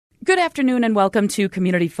Good afternoon and welcome to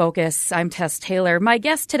Community Focus. I'm Tess Taylor. My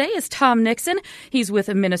guest today is Tom Nixon. He's with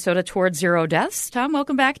Minnesota Towards Zero Deaths. Tom,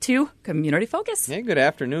 welcome back to Community Focus. Hey, good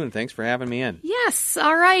afternoon. Thanks for having me in. Yes,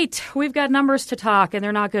 all right. We've got numbers to talk, and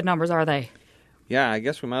they're not good numbers, are they? Yeah, I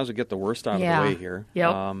guess we might as well get the worst out of the way here.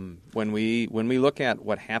 Yep. When we look at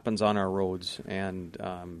what happens on our roads,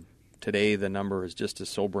 and today the number is just as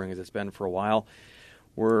sobering as it's been for a while.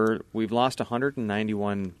 We've lost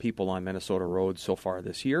 191 people on Minnesota roads so far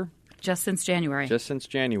this year. Just since January.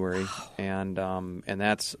 And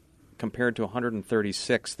that's compared to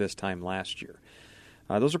 136 this time last year.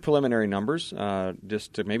 Those are preliminary numbers.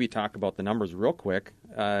 Just to maybe talk about the numbers real quick.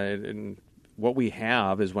 And what we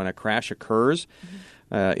have is when a crash occurs,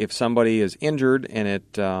 if somebody is injured and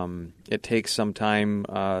it takes some time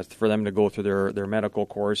for them to go through their medical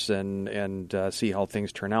course and see how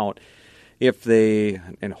things turn out. If they,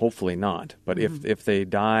 and hopefully not, but if they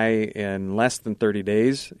die in less than 30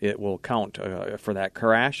 days, it will count for that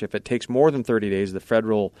crash. If it takes more than 30 days, the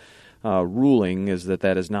federal ruling is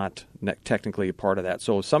that is not technically a part of that.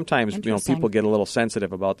 So sometimes people get a little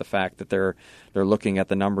sensitive about the fact that they're looking at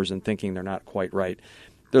the numbers and thinking they're not quite right.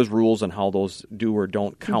 There's rules on how those do or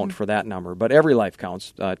don't count for that number, but every life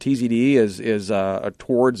counts. TZD is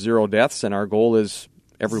towards zero deaths, and our goal is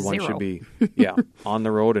everyone Zero. should be on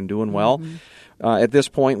the road and doing well. At this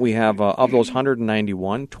point, we have, of those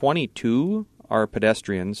 191, 22 are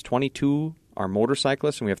pedestrians, 22 are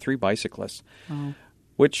motorcyclists, and we have 3 bicyclists,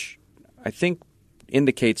 which I think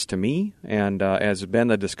indicates to me, and has been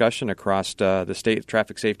the discussion across the state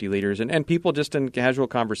traffic safety leaders and people just in casual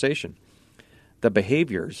conversation, the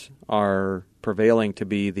behaviors are prevailing to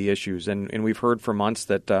be the issues. And we've heard for months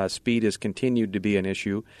that speed has continued to be an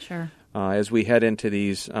issue. Sure. As we head into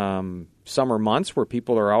these summer months where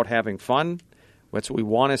people are out having fun, that's what we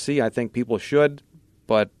want to see. I think people should,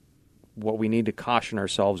 but what we need to caution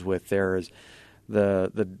ourselves with there is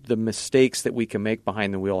the mistakes that we can make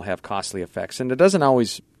behind the wheel have costly effects. And it doesn't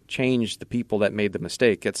always change the people that made the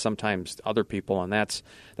mistake. It's sometimes other people, and that's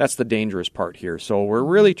the dangerous part here. So we're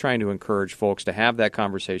really trying to encourage folks to have that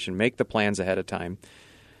conversation, make the plans ahead of time.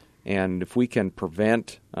 And if we can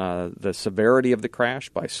prevent the severity of the crash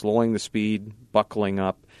by slowing the speed, buckling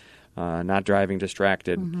up, not driving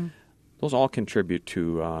distracted, those all contribute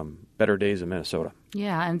to better days in Minnesota.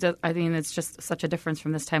 Yeah, and I mean, it's just such a difference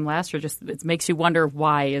from this time last year. Just it makes you wonder,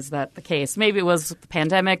 why is that the case? Maybe it was the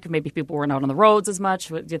pandemic. Maybe people weren't out on the roads as much.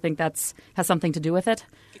 Do you think has something to do with it?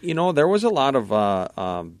 There was a lot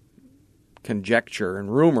of conjecture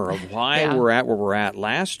and rumor of why we're at where we're at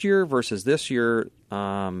last year versus this year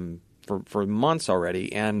for months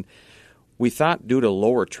already. And we thought due to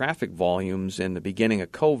lower traffic volumes in the beginning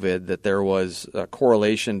of COVID that there was a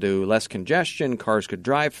correlation to less congestion, cars could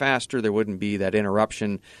drive faster, there wouldn't be that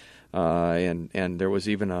interruption, and there was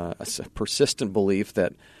even a persistent belief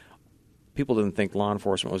that people didn't think law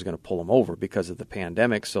enforcement was going to pull them over because of the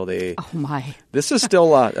pandemic. So this is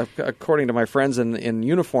still, according to my friends in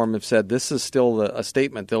uniform, have said this is still a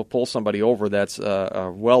statement. They'll pull somebody over that's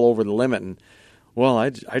well over the limit. And, well, I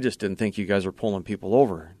just didn't think you guys were pulling people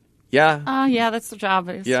over. Yeah. That's the job.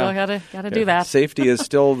 You still gotta do that. Safety is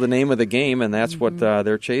still the name of the game, and that's what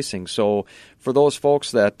they're chasing. So for those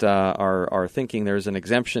folks that are thinking there's an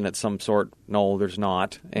exemption at some sort, no, there's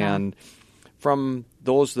not. And from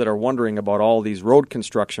those that are wondering about all these road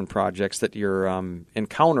construction projects that you're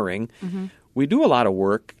encountering, we do a lot of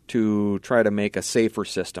work to try to make a safer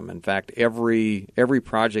system. In fact, every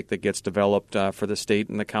project that gets developed for the state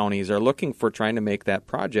and the counties are looking for trying to make that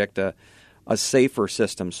project a safer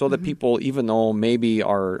system so that people, even though maybe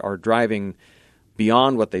are driving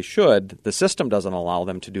beyond what they should, the system doesn't allow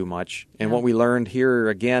them to do much. And what we learned here,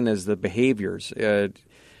 again, is the behaviors.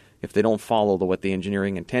 If they don't follow what the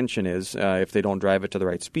engineering intention is, if they don't drive it to the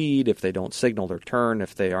right speed, if they don't signal their turn,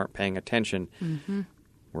 if they aren't paying attention,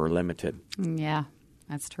 we're limited. Yeah,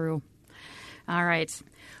 that's true. All right.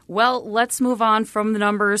 Well, let's move on from the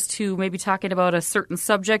numbers to maybe talking about a certain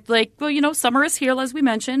subject. Like, summer is here, as we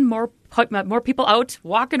mentioned. More people out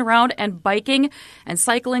walking around and biking and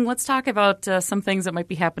cycling. Let's talk about some things that might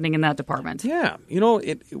be happening in that department. Yeah.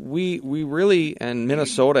 We really, in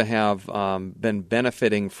Minnesota, have been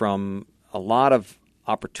benefiting from a lot of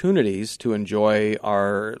opportunities to enjoy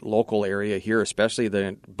our local area here, especially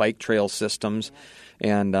the bike trail systems.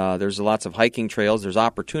 And there's lots of hiking trails. There's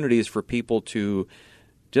opportunities for people to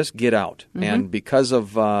just get out. And because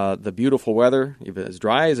of the beautiful weather, even as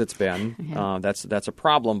dry as it's been, that's a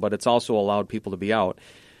problem, but it's also allowed people to be out.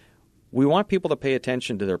 We want people to pay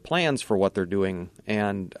attention to their plans for what they're doing.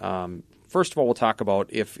 And first of all, we'll talk about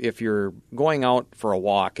if you're going out for a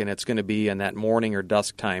walk and it's going to be in that morning or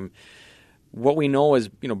dusk time, what we know is,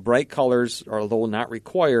 bright colors, although not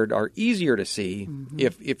required, are easier to see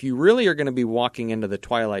if you really are going to be walking into the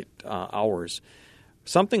twilight hours.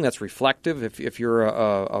 Something that's reflective, if you're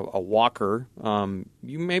a walker,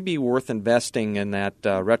 you may be worth investing in that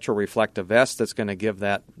retro-reflective vest that's going to give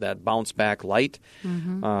that bounce-back light.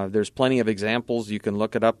 There's plenty of examples. You can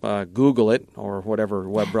look it up, Google it, or whatever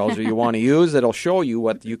web browser you want to use. It'll show you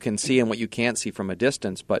what you can see and what you can't see from a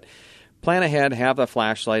distance. But plan ahead, have a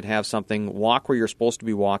flashlight, have something, walk where you're supposed to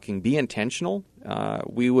be walking, be intentional.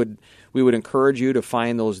 We would encourage you to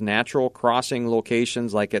find those natural crossing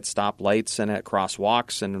locations like at stoplights and at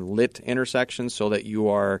crosswalks and lit intersections so that you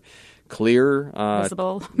are clear,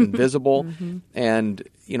 visible. And,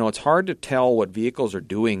 it's hard to tell what vehicles are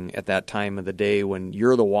doing at that time of the day when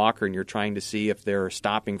you're the walker and you're trying to see if they're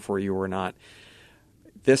stopping for you or not.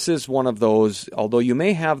 This is one of those, although you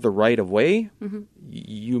may have the right of way,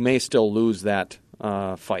 you may still lose that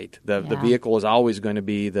fight. The vehicle is always going to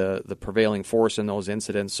be the prevailing force in those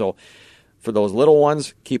incidents. So for those little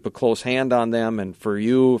ones, keep a close hand on them. And for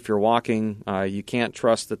you, if you're walking, you can't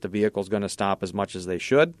trust that the vehicle is going to stop as much as they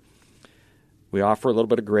should. We offer a little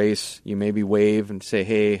bit of grace. You maybe wave and say,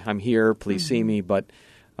 hey, I'm here, please see me. But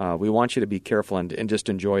we want you to be careful and just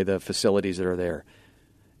enjoy the facilities that are there.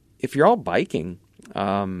 If you're all biking,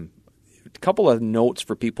 a couple of notes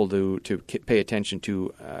for people to pay attention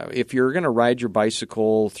to. If you're going to ride your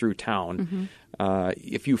bicycle through town,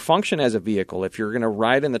 if you function as a vehicle, if you're going to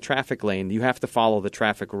ride in the traffic lane, you have to follow the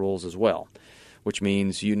traffic rules as well, which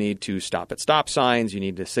means you need to stop at stop signs, you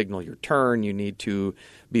need to signal your turn, you need to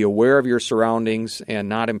be aware of your surroundings and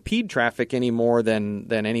not impede traffic any more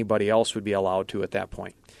than anybody else would be allowed to at that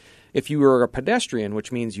point. If you are a pedestrian,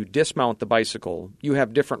 which means you dismount the bicycle, you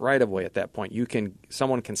have different right-of-way at that point.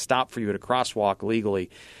 Someone can stop for you at a crosswalk legally.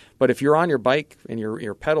 But if you're on your bike and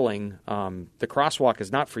you're pedaling, the crosswalk is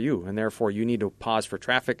not for you, and therefore you need to pause for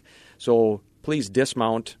traffic. So please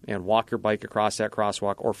dismount and walk your bike across that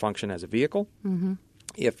crosswalk or function as a vehicle.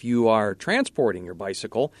 If you are transporting your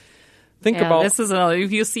bicycle, think about this is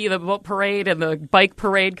if you see the boat parade and the bike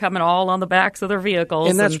parade coming all on the backs of their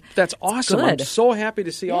vehicles, and that's awesome. Good. I'm so happy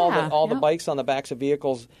to see all the bikes on the backs of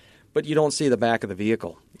vehicles, but you don't see the back of the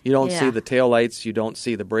vehicle. You don't see the tail lights. You don't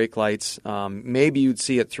see the brake lights. Maybe you'd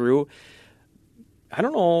see it through. I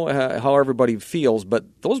don't know how everybody feels, but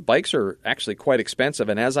those bikes are actually quite expensive,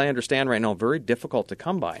 and as I understand right now, very difficult to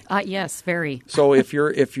come by. Yes, very. So if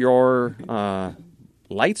your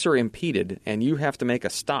lights are impeded and you have to make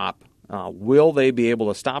a stop, will they be able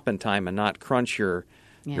to stop in time and not crunch your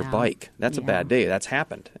bike? That's a bad day. That's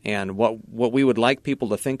happened. And what we would like people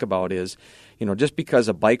to think about is, just because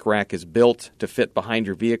a bike rack is built to fit behind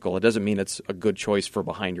your vehicle, it doesn't mean it's a good choice for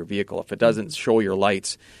behind your vehicle. If it doesn't show your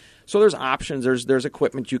lights. So there's options. There's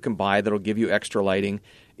equipment you can buy that'll give you extra lighting.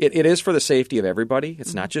 It is for the safety of everybody.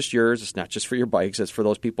 It's not just yours. It's not just for your bikes. It's for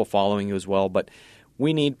those people following you as well. But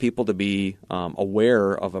we need people to be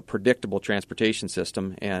aware of a predictable transportation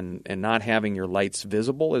system, and not having your lights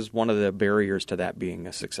visible is one of the barriers to that being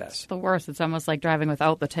a success. It's the worst. It's almost like driving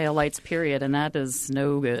without the tail lights, period, and that is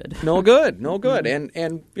no good. No good. And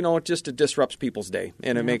it disrupts people's day,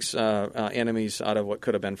 and it makes enemies out of what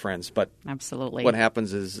could have been friends. But absolutely, what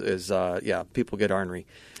happens is people get ornery.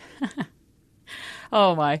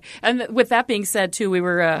 Oh, my. And with that being said, too,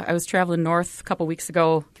 I was traveling north a couple weeks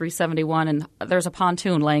ago, 371, and there's a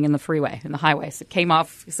pontoon laying in the highway. So it came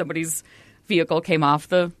off, somebody's vehicle came off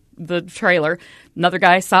the trailer. Another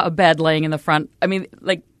guy saw a bed laying in the front. I mean,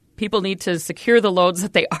 like, people need to secure the loads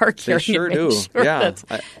that they are carrying. They sure do. Sure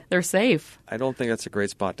that they're safe. I don't think that's a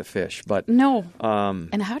great spot to fish. But no.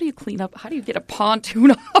 And how do you get a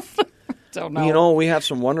pontoon off? Don't know. We have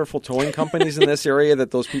some wonderful towing companies in this area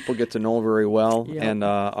that those people get to know very well. Yep. And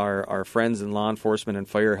our friends in law enforcement and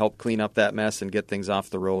fire help clean up that mess and get things off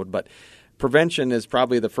the road. But prevention is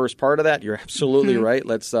probably the first part of that. You're absolutely right.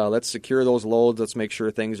 Let's secure those loads. Let's make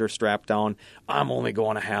sure things are strapped down. I'm only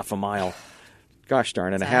going a half a mile. Gosh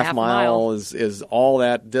darn it, a half mile is all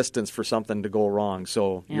that distance for something to go wrong.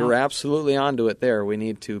 So you're absolutely onto it there. We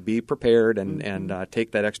need to be prepared and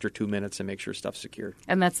take that extra 2 minutes and make sure stuff's secured.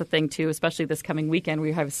 And that's the thing, too, especially this coming weekend.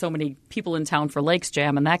 We have so many people in town for Lakes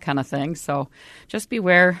Jam and that kind of thing. So just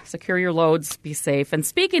beware, secure your loads, be safe. And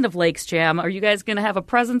speaking of Lakes Jam, are you guys going to have a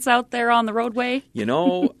presence out there on the roadway?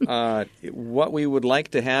 What we would like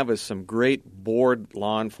to have is some great board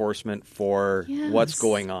law enforcement for what's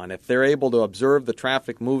going on. If they're able to observe the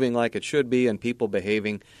traffic moving like it should be and people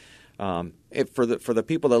behaving, for the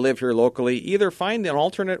people that live here locally, either find an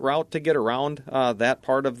alternate route to get around that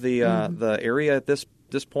part of the area at this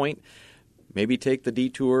point. Maybe take the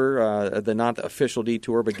detour, the not official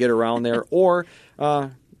detour, but get around there, or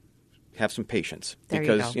have have some patience There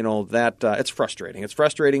because you go. that it's frustrating. It's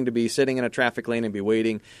frustrating to be sitting in a traffic lane and be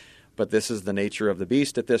waiting. But this is the nature of the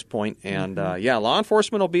beast at this point. And, law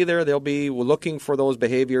enforcement will be there. They'll be looking for those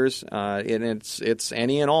behaviors. And it's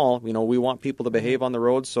any and all. We want people to behave on the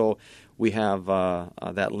road, so we have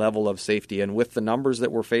that level of safety. And with the numbers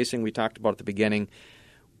that we're facing, we talked about at the beginning,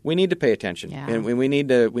 we need to pay attention. Yeah. And we need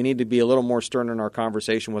to be a little more stern in our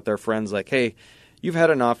conversation with our friends like, hey, you've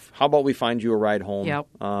had enough. How about we find you a ride home? Yep.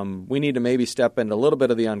 We need to maybe step into a little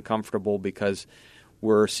bit of the uncomfortable because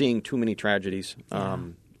we're seeing too many tragedies.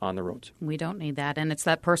 On the roads. We don't need that. And it's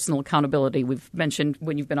that personal accountability we've mentioned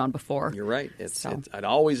when you've been on before. You're right. It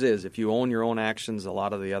always is. If you own your own actions, a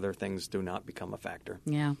lot of the other things do not become a factor.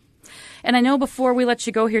 Yeah. And I know before we let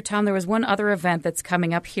you go here, Tom, there was one other event that's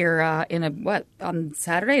coming up here on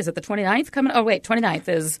Saturday? Is it the 29th? 29th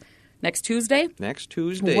is next Tuesday? Next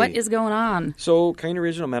Tuesday. What is going on? So, Kearney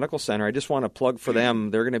Regional Medical Center, I just want to plug for them.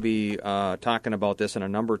 They're going to be talking about this in a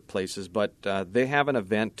number of places, but they have an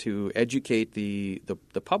event to educate the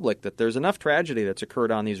public that there's enough tragedy that's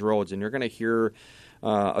occurred on these roads, and you're going to hear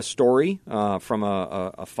a story from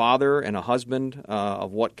a father and a husband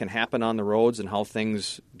of what can happen on the roads and how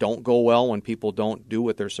things don't go well when people don't do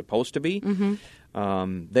what they're supposed to be. Mm-hmm.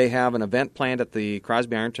 They have an event planned at the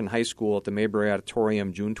Crosby Ironton High School at the Mayberry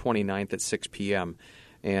Auditorium June 29th at 6 p.m.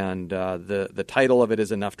 And the title of it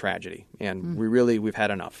is Enough Tragedy. And we've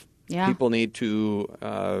had enough. Yeah. People need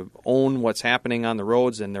to own what's happening on the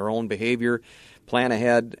roads and their own behavior, plan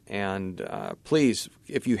ahead, and please,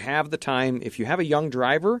 if you have the time, if you have a young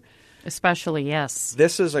driver, especially, yes.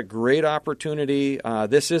 This is a great opportunity.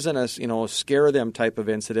 This isn't a scare them type of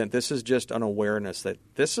incident. This is just an awareness that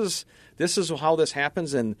this is how this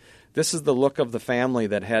happens, and this is the look of the family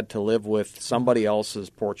that had to live with somebody else's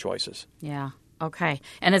poor choices. Yeah. Okay.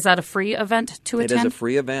 And is that a free event to attend? It is a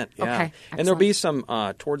free event, yeah. Okay. Excellent. And there'll be some,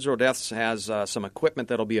 Towards Zero Deaths has some equipment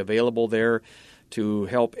that'll be available there to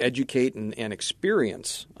help educate and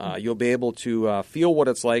experience. You'll be able to feel what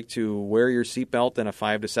it's like to wear your seatbelt in a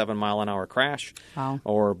 5 to 7 mile an hour crash. Wow.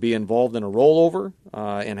 Or be involved in a rollover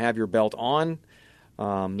and have your belt on.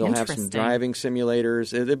 They'll have some driving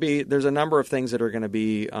simulators. There's a number of things that are going to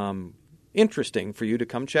be interesting for you to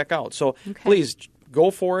come check out. So please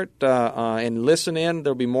go for it and listen in.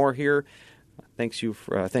 There'll be more here. Thank you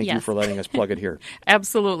for letting us plug it here.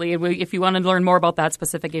 Absolutely. And if you want to learn more about that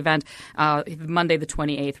specific event, Monday the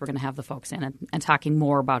 28th, we're going to have the folks in and talking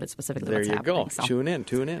more about it specifically. There what's you happening. go. So. Tune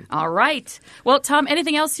in. All right. Well, Tom,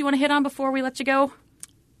 anything else you want to hit on before we let you go?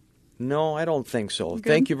 No, I don't think so. Good.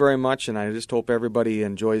 Thank you very much, and I just hope everybody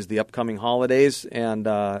enjoys the upcoming holidays. And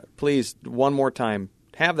please, one more time,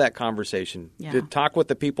 have that conversation. Yeah. To talk with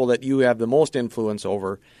the people that you have the most influence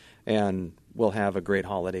over, and we'll have a great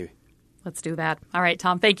holiday. Let's do that. All right,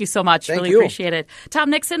 Tom, thank you so much. Thank really you. Appreciate it.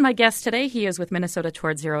 Tom Nixon, my guest today. He is with Minnesota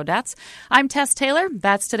Towards Zero Deaths. I'm Tess Taylor.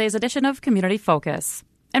 That's today's edition of Community Focus.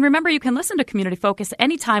 And remember, you can listen to Community Focus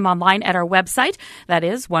anytime online at our website. That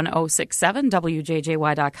is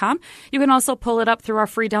 1067wjjy.com. You can also pull it up through our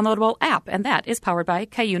free downloadable app, and that is powered by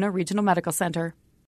Cuyuna Regional Medical Center.